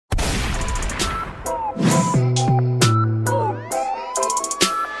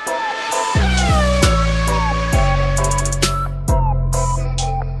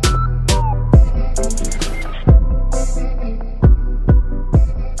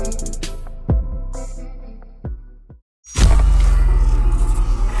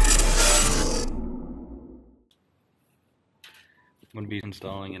be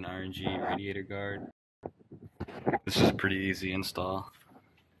installing an R&G Radiator Guard. This is a pretty easy install.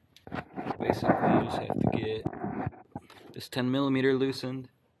 Basically, you just have to get this 10mm loosened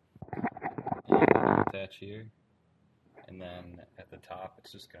and attach here, and then at the top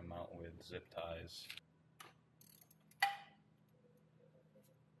it's just going to mount with zip ties.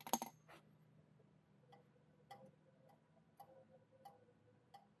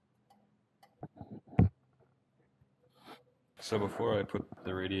 So before I put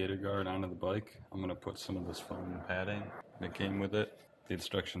the radiator guard onto the bike, I'm going to put some of this foam padding that came with it. The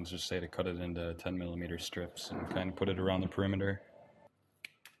instructions just say to cut it into 10mm strips and kind of put it around the perimeter.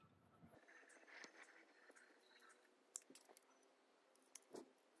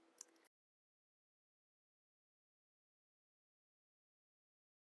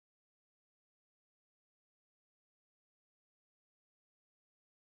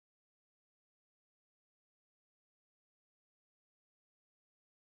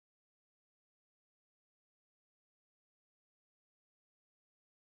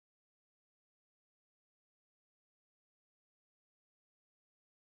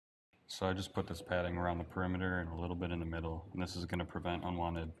 So I just put this padding around the perimeter and a little bit in the middle, and this is going to prevent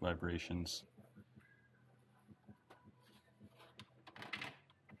unwanted vibrations.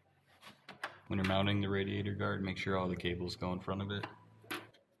 When you're mounting the radiator guard, make sure all the cables go in front of it.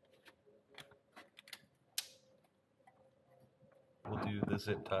 We'll do the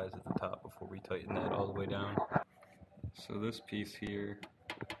zip ties at the top before we tighten that all the way down. So this piece here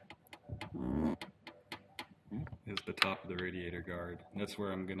is the top of the radiator guard. That's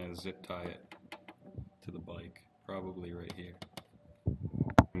where I'm going to zip tie it to the bike, probably right here.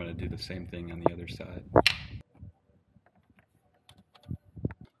 I'm going to do the same thing on the other side.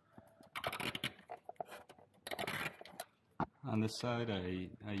 On this side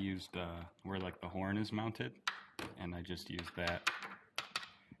I used where like the horn is mounted, and I just used that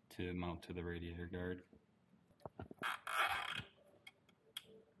to mount to the radiator guard.